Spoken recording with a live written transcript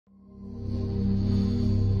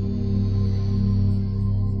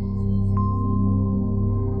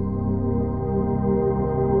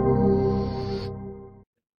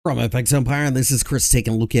From FXEmpire, this is Chris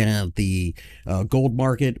taking a look at the gold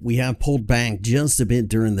market. We have pulled back just a bit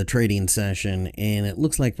during the trading session, and it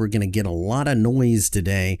looks like we're going to get a lot of noise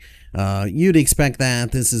today. You'd expect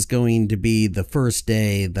that. This is going to be the first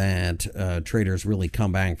day that traders really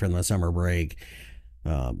come back from the summer break.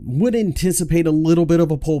 Would anticipate a little bit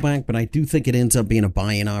of a pullback, but I do think it ends up being a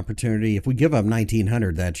buy-in opportunity. If we give up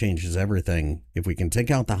 1900, that changes everything. If we can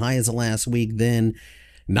take out the highs of last week, then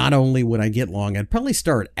not only would I get long, I'd probably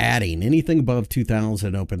start adding. Anything above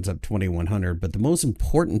 2000 opens up 2100. But the most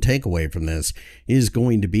important takeaway from this is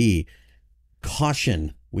going to be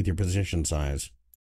caution with your position size.